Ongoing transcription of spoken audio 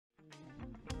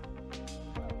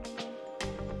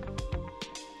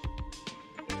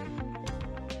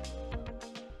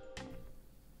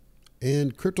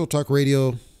And Crypto Talk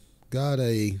Radio got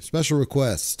a special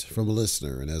request from a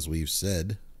listener. And as we've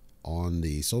said on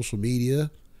the social media,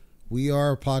 we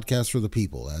are a podcast for the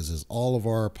people, as is all of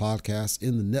our podcasts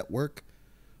in the network.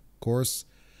 Of course,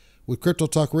 with Crypto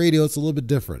Talk Radio, it's a little bit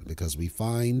different because we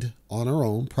find on our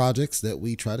own projects that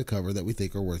we try to cover that we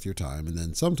think are worth your time. And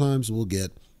then sometimes we'll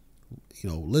get,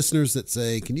 listeners that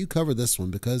say, can you cover this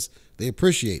one? Because they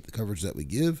appreciate the coverage that we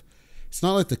give. It's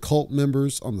not like the cult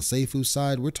members on the Seifu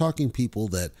side. We're talking people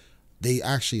that they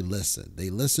actually listen. They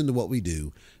listen to what we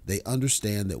do. They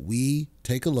understand that we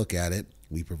take a look at it.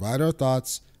 We provide our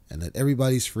thoughts and that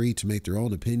everybody's free to make their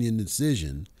own opinion and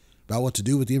decision about what to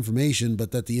do with the information,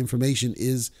 but that the information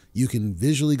is, you can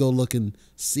visually go look and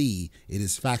see it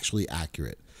is factually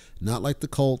accurate. Not like the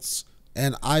cults.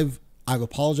 And I've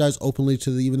apologized openly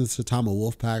to even the Saitama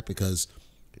Wolfpack because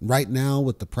right now,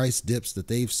 with the price dips that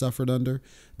they've suffered under,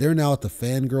 they're now at the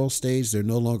fangirl stage. They're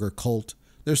no longer cult.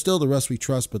 They're still the rest we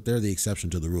trust, but they're the exception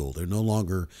to the rule. They're no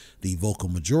longer the vocal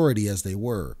majority as they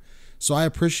were. So I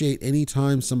appreciate any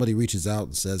time somebody reaches out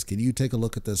and says, can you take a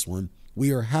look at this one?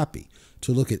 We are happy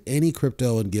to look at any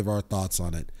crypto and give our thoughts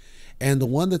on it. And the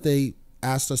one that they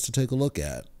asked us to take a look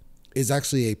at is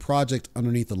actually a project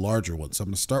underneath the larger one. So I'm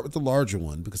going to start with the larger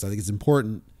one because I think it's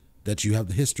important that you have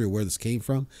the history of where this came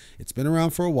from. It's been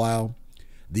around for a while.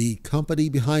 The company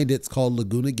behind it's called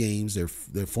Laguna Games. They're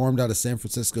formed out of San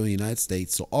Francisco in the United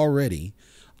States. So already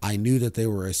I knew that they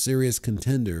were a serious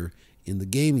contender in the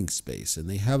gaming space. And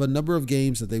they have a number of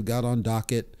games that they've got on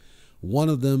docket. One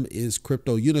of them is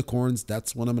Crypto Unicorns.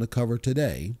 That's what I'm going to cover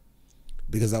today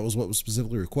because that was what was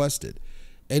specifically requested.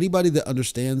 Anybody that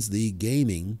understands the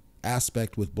gaming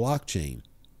aspect with blockchain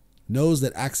knows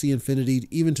that Axie Infinity,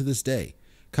 even to this day,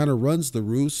 kind of runs the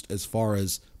roost as far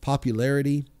as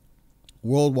popularity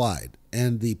worldwide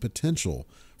and the potential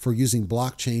for using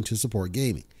blockchain to support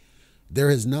gaming. There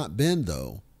has not been,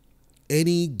 though,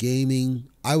 any gaming,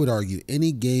 I would argue,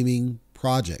 any gaming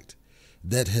project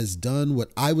that has done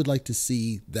what I would like to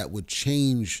see that would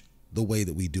change the way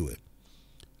that we do it.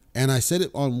 And I said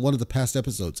it on one of the past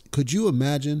episodes. Could you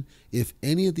imagine if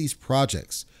any of these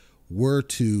projects were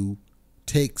to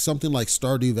take something like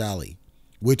Stardew Valley,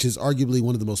 which is arguably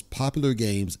one of the most popular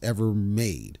games ever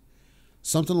made,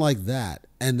 something like that,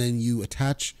 and then you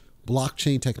attach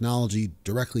blockchain technology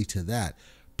directly to that?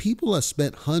 People have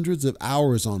spent hundreds of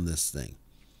hours on this thing.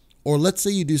 Or let's say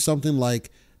you do something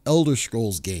like Elder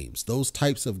Scrolls games, those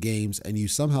types of games, and you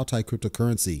somehow tie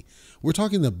cryptocurrency. We're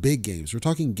talking the big games. We're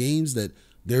talking games that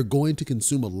they're going to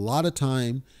consume a lot of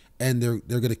time and they're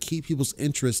going to keep people's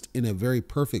interest in a very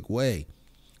perfect way.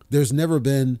 There's never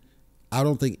been, I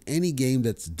don't think, any game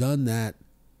that's done that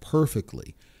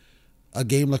perfectly. A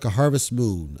game like a Harvest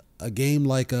Moon, a game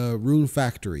like a Rune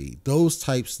Factory, those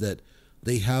types that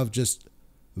they have just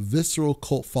visceral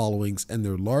cult followings and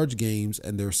they're large games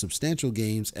and they're substantial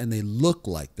games and they look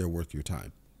like they're worth your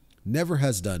time. Never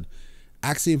has done.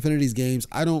 Axie Infinity's games,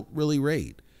 I don't really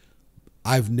rate.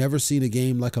 I've never seen a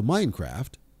game like a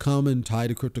Minecraft come and tie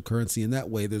to cryptocurrency in that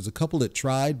way. There's a couple that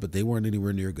tried, but they weren't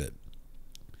anywhere near good.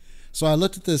 So I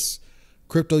looked at this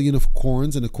Crypto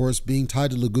Unicorns, and of course, being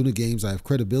tied to Laguna Games, I have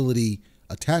credibility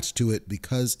attached to it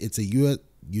because it's a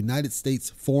United States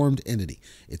formed entity.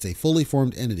 It's a fully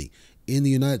formed entity. In the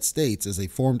United States, as a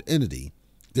formed entity,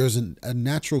 there's a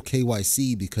natural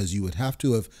KYC because you would have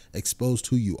to have exposed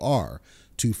who you are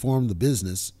to form the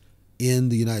business in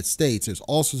the United States. There's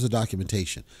all sorts of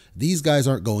documentation. These guys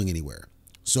aren't going anywhere.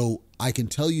 So I can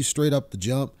tell you straight up the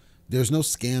jump, there's no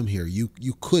scam here. You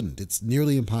couldn't. It's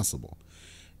nearly impossible.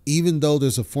 Even though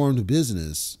there's a formed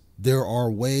business, there are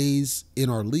ways in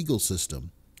our legal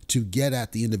system to get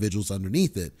at the individuals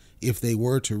underneath it if they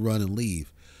were to run and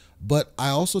leave. But I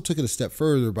also took it a step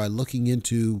further by looking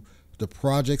into the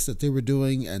projects that they were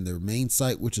doing and their main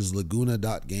site, which is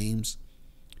laguna.games.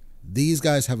 These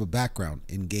guys have a background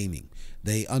in gaming.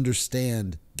 They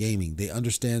understand gaming. They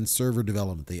understand server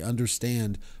development. They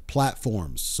understand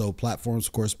platforms. So platforms,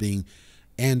 of course, being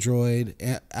Android,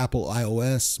 Apple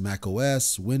iOS, Mac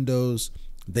OS, Windows.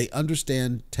 They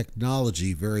understand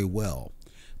technology very well.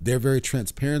 They're very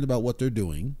transparent about what they're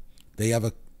doing. They have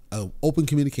a open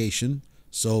communication.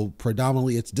 So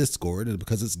predominantly it's Discord, and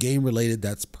because it's game related,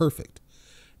 that's perfect.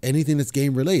 Anything that's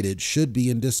game related should be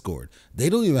in Discord. They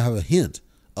don't even have a hint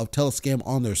of Telescam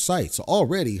on their site. So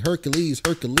already Hercules,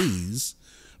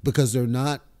 because they're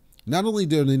not only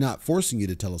are they not forcing you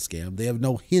to Telescam, they have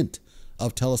no hint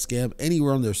of Telescam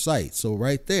anywhere on their site. So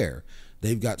right there,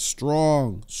 they've got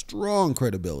strong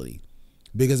credibility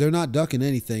because they're not ducking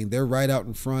anything. They're right out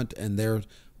in front and they're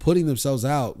putting themselves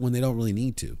out when they don't really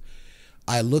need to.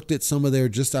 I looked at some of their,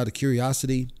 just out of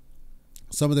curiosity,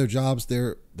 Some of their jobs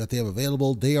there that they have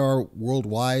available, they are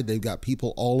worldwide. They've got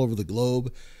people all over the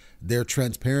globe. They're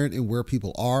transparent in where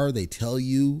people are. They tell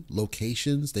you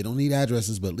locations. They don't need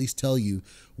addresses, but at least tell you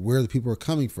where the people are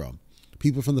coming from.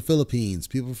 People from the Philippines,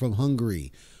 people from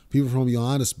Hungary, people from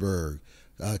Johannesburg,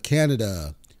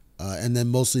 Canada, and then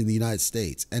mostly in the United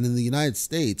States. And in the United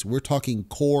States, we're talking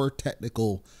core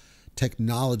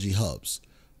technology hubs.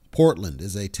 Portland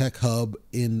is a tech hub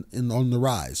on the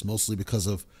rise, mostly because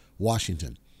of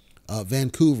Washington.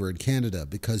 Vancouver in Canada,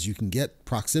 because you can get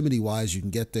proximity-wise, you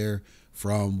can get there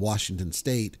from Washington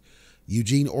State.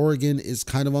 Eugene, Oregon is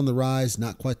kind of on the rise,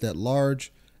 not quite that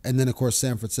large. And then, of course,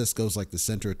 San Francisco is like the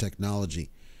center of technology.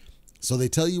 So they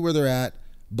tell you where they're at,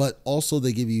 but also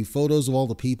they give you photos of all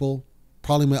the people.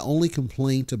 Probably my only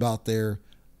complaint about their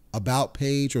about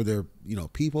page or their,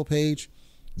 people page,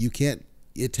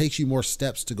 it takes you more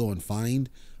steps to go and find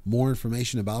more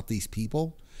information about these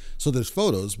people. So there's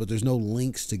photos, but there's no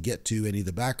links to get to any of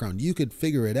the background. You could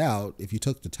figure it out if you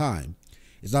took the time.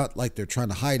 It's not like they're trying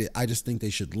to hide it. I just think they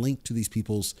should link to these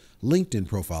people's LinkedIn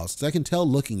profiles. Because I can tell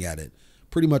looking at it,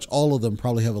 pretty much all of them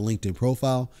probably have a LinkedIn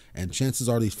profile, and chances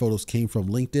are these photos came from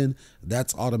LinkedIn.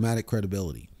 That's automatic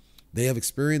credibility. They have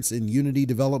experience in Unity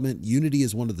development. Unity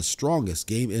is one of the strongest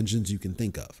game engines you can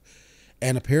think of.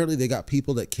 And apparently they got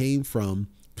people that came from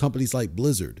companies like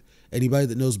Blizzard. Anybody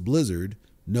that knows Blizzard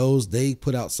knows they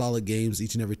put out solid games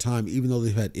each and every time, even though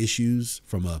they've had issues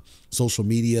from a social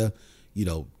media,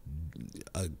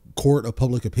 a court of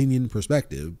public opinion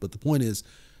perspective. But the point is,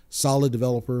 solid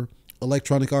developer.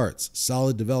 Electronic Arts,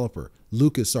 solid developer.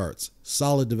 LucasArts,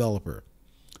 solid developer.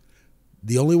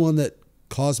 The only one that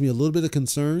caused me a little bit of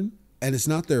concern, and it's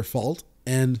not their fault,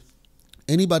 and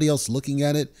anybody else looking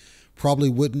at it probably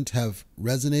wouldn't have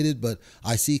resonated, but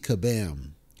I see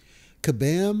Kabam.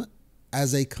 Kabam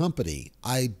as a company,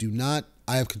 I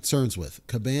have concerns with.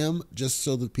 Kabam, just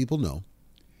so that people know,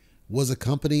 was a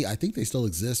company, I think they still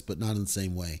exist, but not in the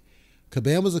same way.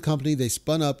 Kabam was a company, they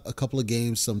spun up a couple of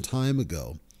games some time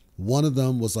ago. One of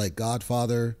them was like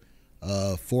Godfather,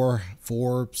 for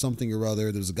something or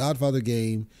other. There was a Godfather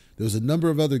game. There was a number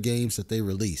of other games that they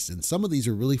released, and some of these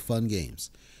are really fun games.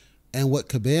 And what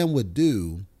Kabam would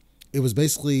do, it was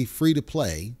basically free to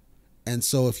play. And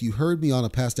so if you heard me on a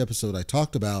past episode, I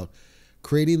talked about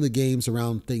creating the games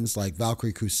around things like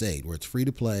Valkyrie Crusade, where it's free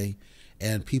to play,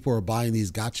 and people are buying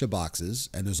these gotcha boxes,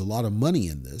 and there's a lot of money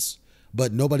in this,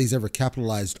 but nobody's ever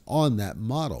capitalized on that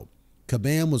model.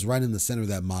 Kabam was right in the center of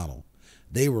that model.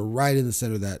 They were right in the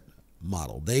center of that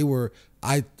model. They were,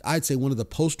 I'd say, one of the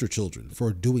poster children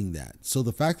for doing that. So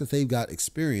the fact that they've got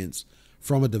experience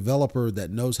from a developer that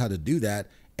knows how to do that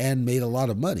and made a lot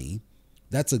of money,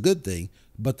 that's a good thing.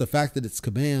 But the fact that it's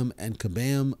Kabam, and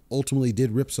Kabam ultimately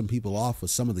did rip some people off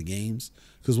with some of the games,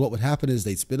 because what would happen is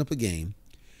they'd spin up a game.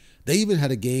 They even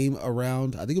had a game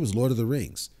around, I think it was Lord of the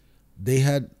Rings. They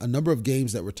had a number of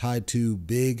games that were tied to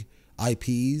big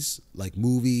IPs, like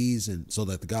movies, and so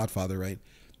that The Godfather, right?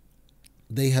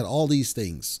 They had all these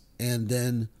things. And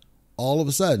then all of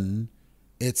a sudden,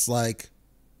 it's like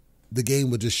the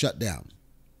game would just shut down.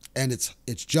 And it's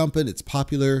jumping, it's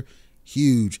popular,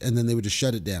 huge, and then they would just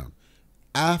shut it down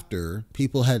after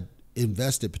people had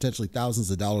invested potentially thousands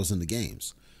of dollars in the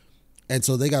games. And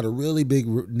so they got a really big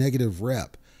negative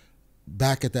rep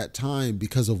back at that time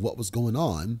because of what was going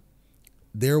on.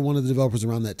 They're one of the developers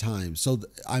around that time. So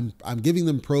I'm giving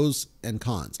them pros and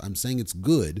cons. I'm saying it's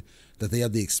good that they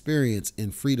have the experience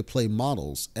in free-to-play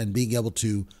models and being able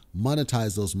to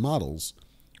monetize those models,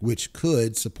 which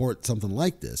could support something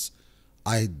like this.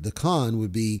 The con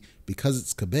would be, because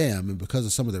it's Kabam and because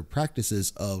of some of their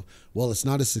practices of, well, it's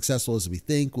not as successful as we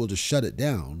think, we'll just shut it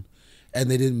down,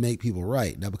 and they didn't make people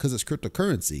right. Now, because it's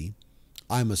cryptocurrency,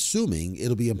 I'm assuming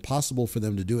it'll be impossible for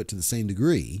them to do it to the same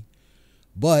degree.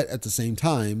 But at the same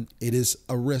time, it is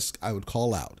a risk I would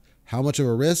call out. How much of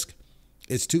a risk?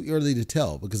 It's too early to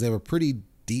tell because they have a pretty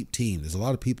deep team. There's a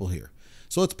lot of people here.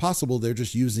 So it's possible they're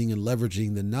just using and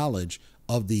leveraging the knowledge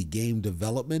of the game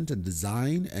development and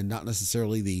design and not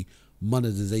necessarily the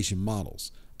monetization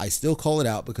models. I still call it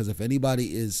out because if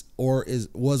anybody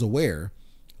was aware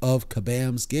of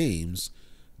Kabam's games,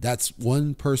 that's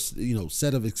one person,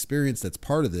 set of experience that's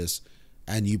part of this.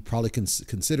 And you probably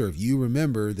consider, if you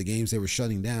remember the games they were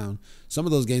shutting down, some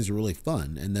of those games were really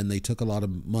fun. And then they took a lot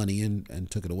of money and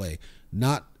took it away.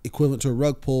 Not equivalent to a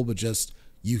rug pull, but just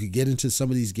you could get into some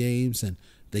of these games and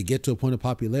they get to a point of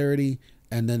popularity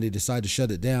and then they decide to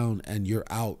shut it down and you're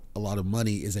out. A lot of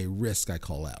money is a risk I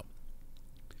call out.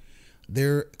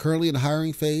 They're currently in a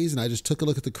hiring phase, and I just took a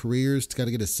look at the careers to kind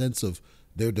of get a sense of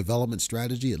their development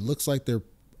strategy. It looks like they're,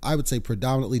 I would say,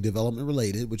 predominantly development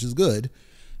related, which is good.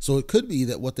 So it could be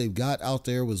that what they've got out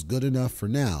there was good enough for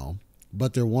now,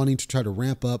 but they're wanting to try to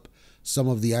ramp up some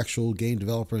of the actual game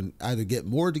developer and either get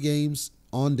more games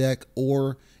on deck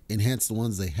or enhance the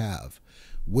ones they have.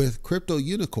 With crypto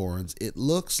unicorns, it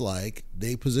looks like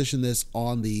they position this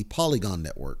on the Polygon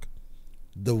network.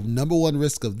 The number one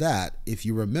risk of that, if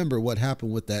you remember what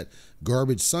happened with that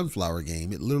garbage sunflower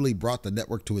game, it literally brought the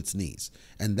network to its knees.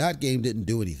 And that game didn't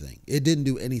do anything. It didn't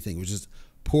do anything. It was just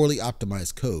poorly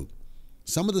optimized code.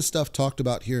 Some of the stuff talked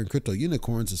about here in crypto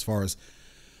unicorns as far as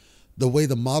the way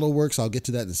the model works, I'll get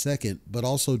to that in a second, but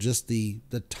also just the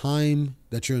time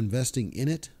that you're investing in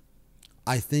it.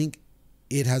 I think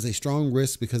it has a strong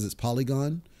risk because it's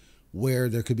Polygon, where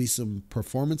there could be some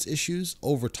performance issues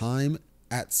over time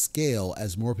at scale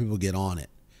as more people get on it.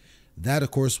 That,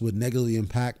 of course, would negatively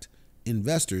impact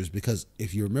investors because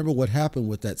if you remember what happened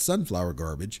with that sunflower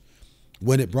garbage,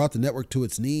 when it brought the network to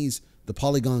its knees, the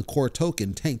Polygon core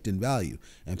token tanked in value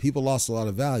and people lost a lot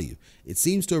of value. It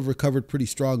seems to have recovered pretty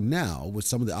strong now with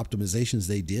some of the optimizations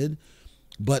they did.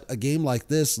 But a game like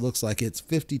this looks like it's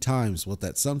 50 times what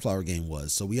that sunflower game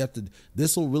was. So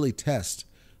this will really test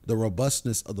the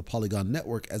robustness of the Polygon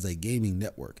network as a gaming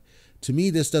network. To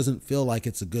me, this doesn't feel like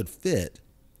it's a good fit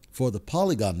for the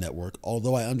Polygon network,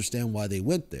 although I understand why they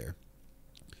went there.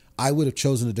 I would have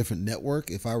chosen a different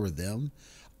network if I were them.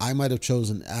 I might have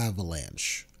chosen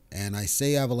Avalanche. And I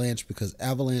say Avalanche because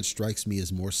Avalanche strikes me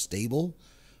as more stable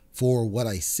for what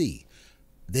I see.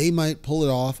 They might pull it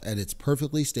off and it's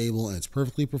perfectly stable and it's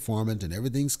perfectly performant and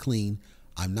everything's clean.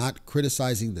 I'm not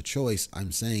criticizing the choice.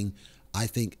 I'm saying I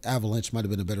think Avalanche might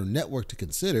have been a better network to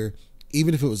consider,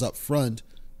 even if it was up front,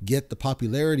 get the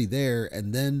popularity there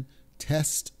and then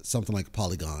test something like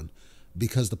Polygon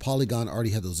because the Polygon already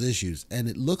had those issues. And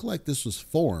it looked like this was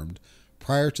formed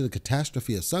prior to the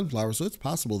catastrophe of Sunflower. So it's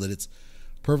possible that it's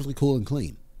perfectly cool and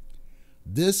clean.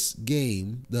 This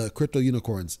game, the Crypto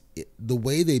Unicorns, the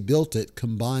way they built it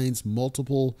combines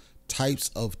multiple types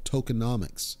of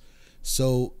tokenomics.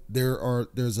 So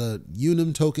there's a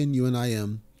UNIM token,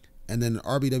 UNIM, and then an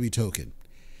RBW token.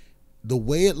 The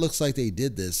way it looks like they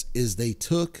did this is they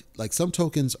took, like some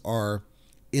tokens are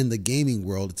in the gaming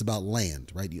world, it's about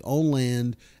land, right? You own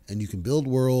land and you can build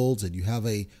worlds and you have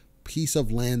a piece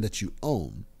of land that you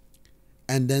own.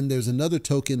 And then there's another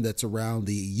token that's around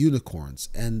the unicorns.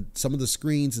 And some of the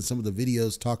screens and some of the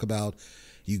videos talk about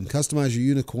you can customize your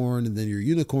unicorn, and then your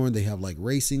unicorn, they have like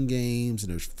racing games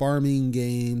and there's farming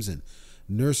games and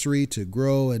nursery to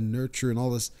grow and nurture and all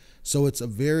this. So it's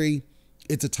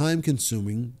a time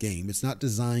consuming game. It's not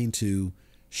designed to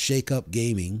shake up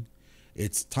gaming.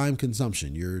 It's time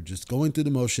consumption. You're just going through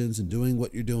the motions and doing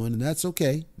what you're doing, and that's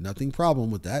okay. Nothing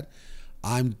problem with that.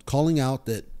 I'm calling out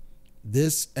that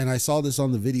this, and I saw this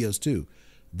on the videos too,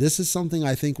 this is something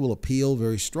I think will appeal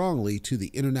very strongly to the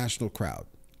international crowd.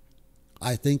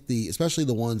 I think especially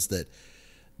the ones that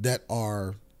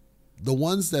are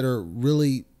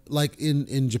really like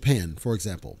in Japan, for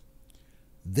example,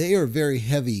 they are very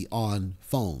heavy on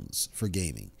phones for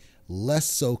gaming, less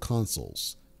so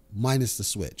consoles, minus the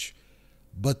Switch,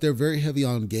 but they're very heavy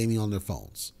on gaming on their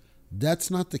phones.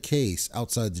 That's not the case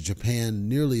outside of Japan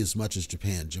nearly as much as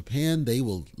Japan. Japan, they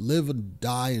will live and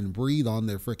die and breathe on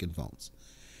their freaking phones.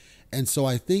 And so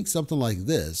I think something like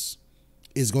this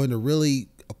is going to really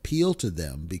appeal to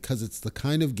them because it's the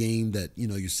kind of game that,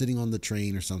 you're sitting on the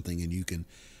train or something and you can,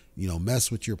 mess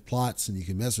with your plots and you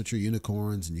can mess with your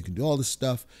unicorns and you can do all this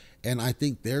stuff. And I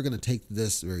think they're going to take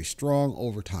this very strong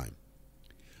over time.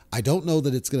 I don't know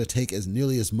that it's going to take as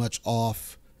nearly as much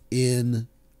off in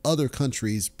other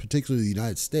countries, particularly the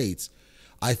United States.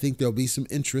 I think there'll be some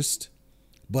interest,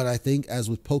 but I think as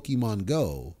with Pokemon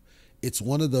Go, it's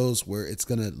one of those where it's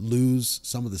going to lose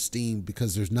some of the steam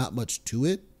because there's not much to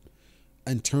it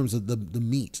in terms of the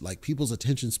meat. Like people's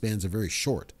attention spans are very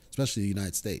short, especially in the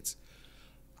United States.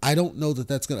 I don't know that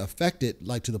that's going to affect it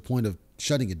like to the point of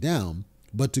shutting it down,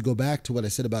 but to go back to what I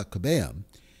said about Kabam,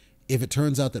 if it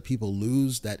turns out that people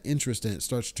lose that interest and it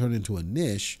starts to turn into a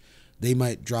niche, they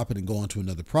might drop it and go on to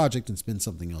another project and spin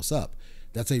something else up.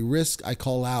 That's a risk I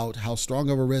call out. How strong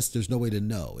of a risk, there's no way to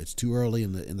know. It's too early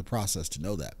in the process to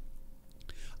know that.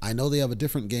 I know they have a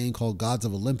different game called Gods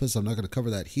of Olympus. I'm not going to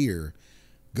cover that here.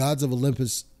 Gods of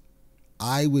Olympus,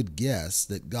 I would guess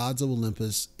that Gods of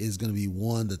Olympus is going to be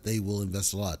one that they will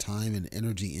invest a lot of time and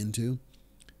energy into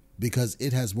because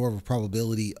it has more of a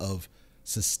probability of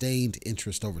sustained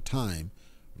interest over time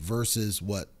versus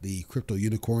what the Crypto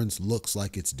Unicorns looks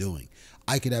like it's doing.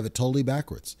 I could have it totally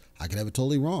backwards. I could have it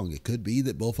totally wrong. It could be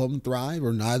that both of them thrive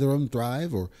or neither of them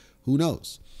thrive, or who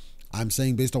knows. I'm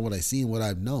saying based on what I see and what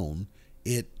I've known,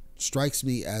 it strikes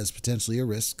me as potentially a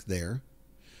risk there.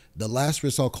 The last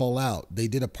risk I'll call out, they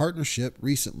did a partnership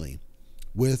recently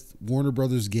with Warner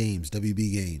Brothers Games,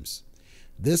 WB Games.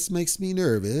 This makes me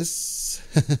nervous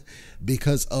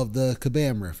because of the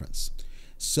Kabam reference.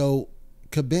 So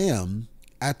Kabam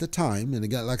at the time, and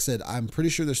again, like I said, I'm pretty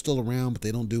sure they're still around, but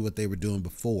they don't do what they were doing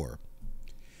before.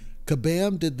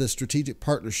 Kabam did the strategic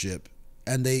partnership,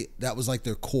 and that was like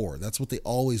their core. That's what they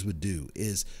always would do,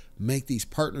 is make these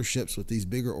partnerships with these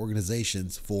bigger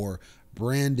organizations for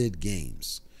branded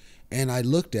games. And I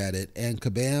looked at it, and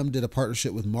Kabam did a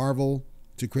partnership with Marvel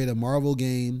to create a Marvel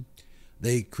game.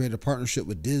 They created a partnership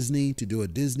with Disney to do a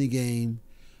Disney game.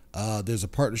 There's a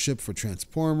partnership for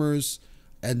Transformers.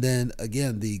 And then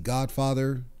again, the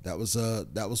Godfather, that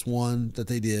was one that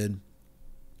they did.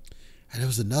 And there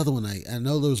was another one. I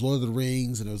know there was Lord of the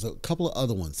Rings, and there was a couple of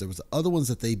other ones. There was other ones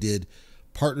that they did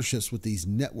partnerships with these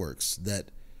networks that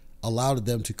allowed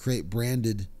them to create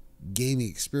branded gaming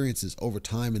experiences over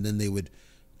time, and then they would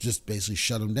just basically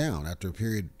shut them down after a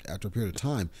period of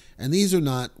time. And these are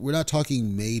not, we're not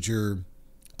talking major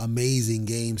amazing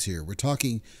games here. We're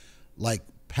talking like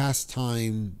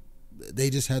pastime.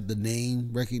 They just had the name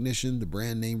recognition, the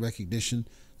brand name recognition.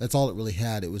 That's all it really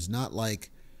had. It was not like,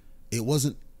 it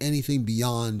wasn't anything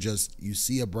beyond just you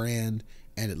see a brand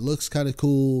and it looks kind of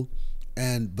cool,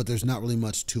 but there's not really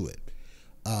much to it.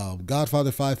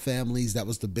 Godfather 5 Families, that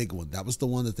was the big one. That was the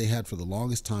one that they had for the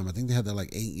longest time. I think they had that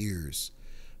like 8 years.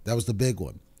 That was the big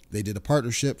one. They did a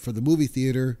partnership for the movie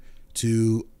theater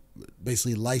to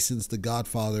basically license the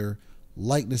Godfather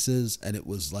likenesses, and it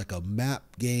was like a map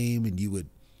game, and you would,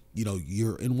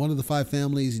 you're in one of the 5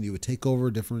 families and you would take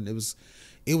over different, it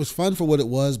was fun for what it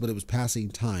was, but it was passing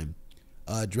time.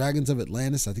 Dragons of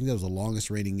Atlantis, I think that was the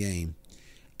longest rating game.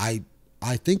 I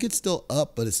think it's still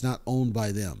up, but it's not owned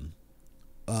by them.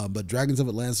 But Dragons of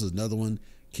Atlantis was another one.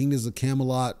 Kingdoms of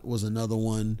Camelot was another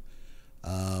one.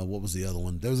 What was the other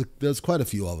one? There was quite a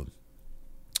few of them.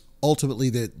 Ultimately,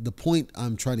 the point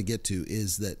I'm trying to get to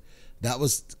is that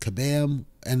was Kabam,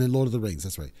 and then Lord of the Rings.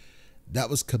 That's right. That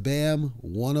was Kabam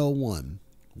 101.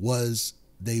 Was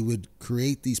they would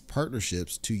create these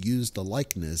partnerships to use the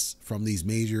likeness from these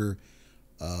major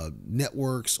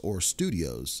networks or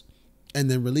studios, and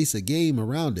then release a game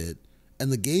around it.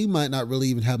 And the game might not really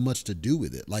even have much to do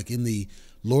with it. Like in the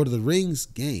Lord of the Rings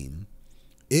game,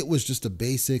 it was just a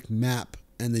basic map,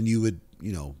 and then you would,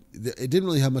 it didn't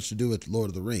really have much to do with Lord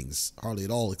of the Rings, hardly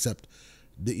at all, except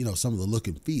some of the look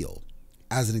and feel.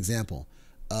 As an example,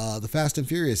 the Fast and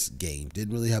Furious game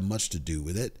didn't really have much to do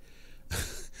with it.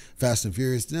 Fast and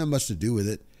Furious didn't have much to do with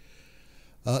it.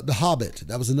 The Hobbit,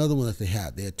 that was another one that they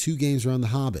had. They had 2 games around the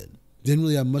Hobbit. Didn't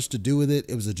really have much to do with it.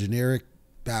 It was a generic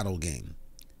battle game.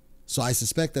 So I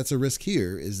suspect that's a risk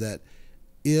here, is that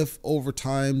if over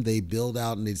time they build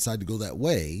out and they decide to go that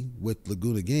way with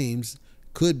Laguna Games,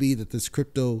 could be that this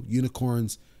crypto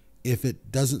unicorns, if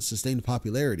it doesn't sustain the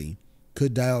popularity,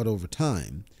 could die out over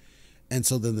time. And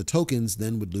so then the tokens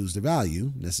then would lose their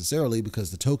value necessarily, because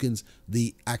the tokens,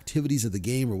 the activities of the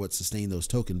game are what sustain those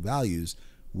token values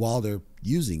while they're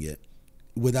using it.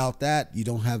 Without that, you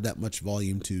don't have that much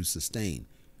volume to sustain.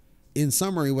 In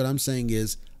summary, what I'm saying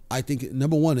is, I think,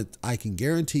 number one, I can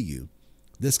guarantee you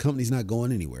this company's not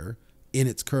going anywhere in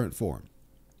its current form.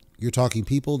 You're talking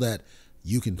people that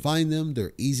you can find them.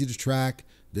 They're easy to track.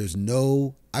 There's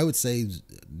no, I would say,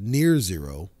 near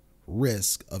zero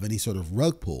risk of any sort of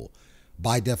rug pull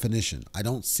by definition. I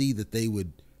don't see that they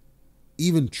would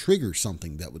even trigger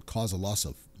something that would cause a loss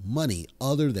of money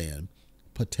other than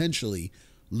potentially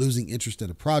losing interest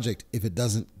in a project if it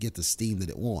doesn't get the steam that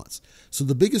it wants. So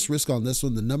the biggest risk on this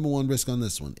one, the number one risk on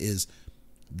this one, is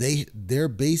they're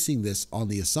basing this on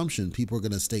the assumption people are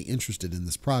going to stay interested in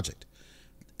this project.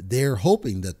 They're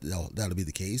hoping that that'll be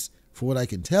the case. For what I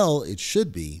can tell, it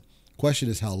should be. Question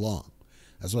is how long.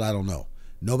 That's what I don't know.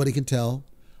 Nobody can tell.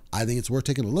 I think it's worth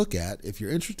taking a look at if you're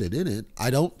interested in it. I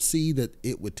don't see that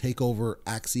it would take over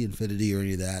Axie Infinity or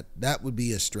any of that. That would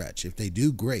be a stretch. If they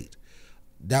do, great.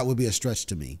 That would be a stretch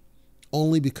to me,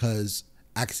 only because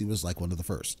Axie was like one of the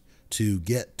first to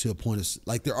get to a point of,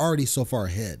 like, they're already so far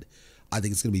ahead. I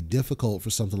think it's going to be difficult for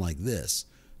something like this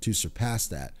to surpass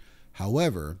that.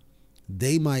 However,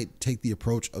 they might take the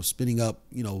approach of spinning up,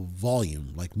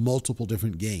 volume, like multiple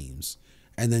different games,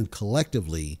 and then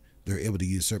collectively they're able to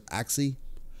usurp Axie.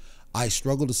 I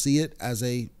struggle to see it as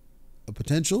a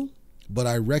potential, but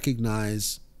I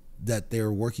recognize that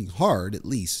they're working hard, at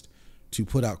least, to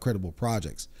put out credible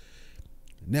projects.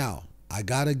 Now, I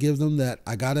got to give them that.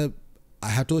 I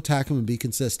have to attack them and be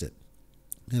consistent.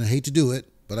 And I hate to do it,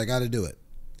 but I got to do it.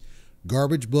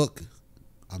 Garbage book,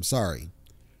 I'm sorry.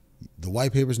 The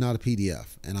white paper is not a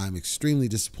PDF, and I'm extremely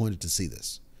disappointed to see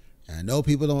this. And I know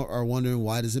people are wondering,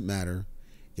 why does it matter?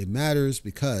 It matters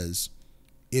because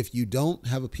if you don't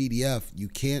have a PDF, you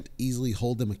can't easily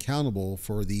hold them accountable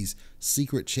for these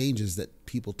secret changes that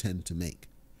people tend to make.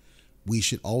 We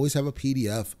should always have a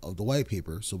PDF of the white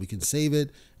paper so we can save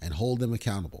it and hold them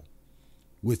accountable.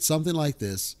 With something like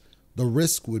this, the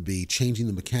risk would be changing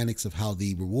the mechanics of how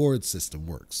the reward system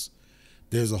works.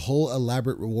 There's a whole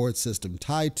elaborate reward system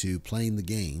tied to playing the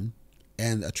game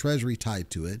and a treasury tied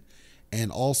to it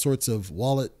and all sorts of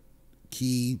wallet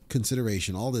key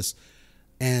consideration, all this.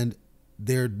 And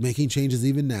they're making changes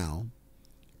even now.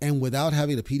 And without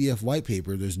having a PDF white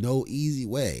paper, there's no easy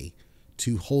way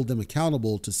to hold them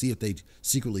accountable to see if they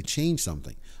secretly change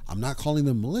something. I'm not calling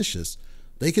them malicious.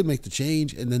 They could make the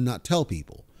change and then not tell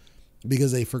people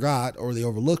because they forgot or they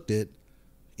overlooked it.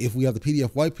 If we have the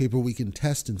PDF white paper, we can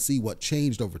test and see what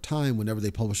changed over time whenever they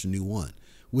publish a new one.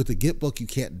 With the Gitbook, you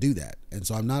can't do that. And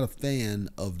so I'm not a fan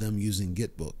of them using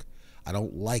Gitbook. I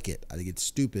don't like it. I think it's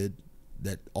stupid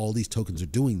that all these tokens are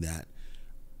doing that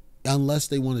unless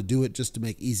they want to do it just to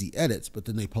make easy edits, but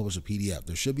then they publish a PDF.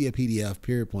 There should be a PDF,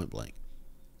 period, point blank.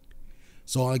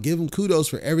 So I give them kudos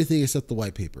for everything except the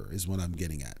white paper is what I'm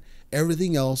getting at.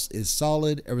 Everything else is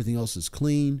solid. Everything else is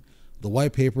clean. The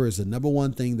white paper is the number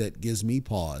one thing that gives me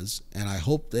pause, and I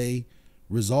hope they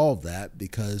resolve that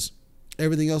because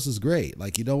everything else is great.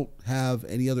 Like, you don't have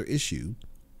any other issue.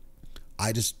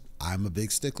 I'm a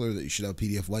big stickler that you should have a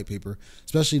PDF white paper,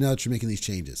 especially now that you're making these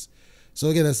changes. So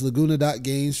again, that's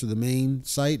Laguna.games for the main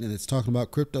site, and it's talking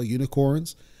about crypto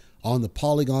unicorns on the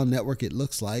Polygon network, it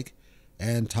looks like,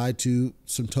 and tied to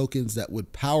some tokens that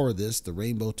would power this, the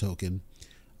Rainbow token,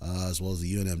 as well as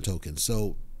the UNM token.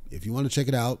 So if you want to check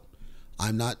it out,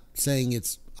 I'm not saying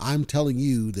I'm telling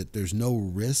you that there's no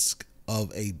risk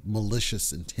of a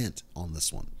malicious intent on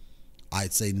this one.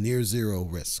 I'd say near zero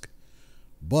risk.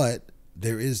 But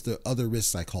there is the other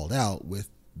risks I called out with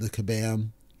the Kabam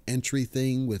entry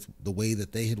thing, with the way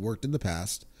that they had worked in the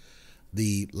past.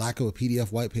 The lack of a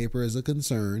PDF white paper is a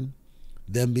concern.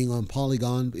 Them being on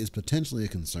Polygon is potentially a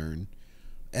concern.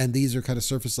 And these are kind of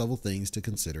surface level things to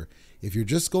consider. If you're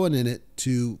just going in it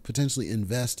to potentially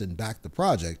invest and back the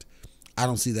project, I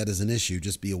don't see that as an issue.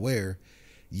 Just be aware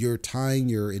you're tying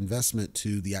your investment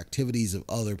to the activities of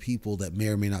other people that may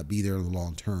or may not be there in the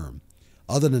long term.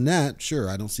 Other than that, sure,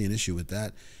 I don't see an issue with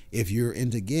that. If you're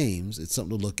into games, it's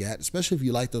something to look at, especially if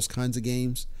you like those kinds of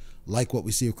games, like what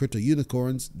we see with crypto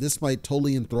unicorns. This might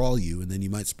totally enthrall you, and then you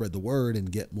might spread the word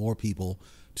and get more people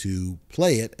to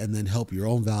play it and then help your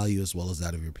own value as well as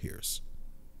that of your peers.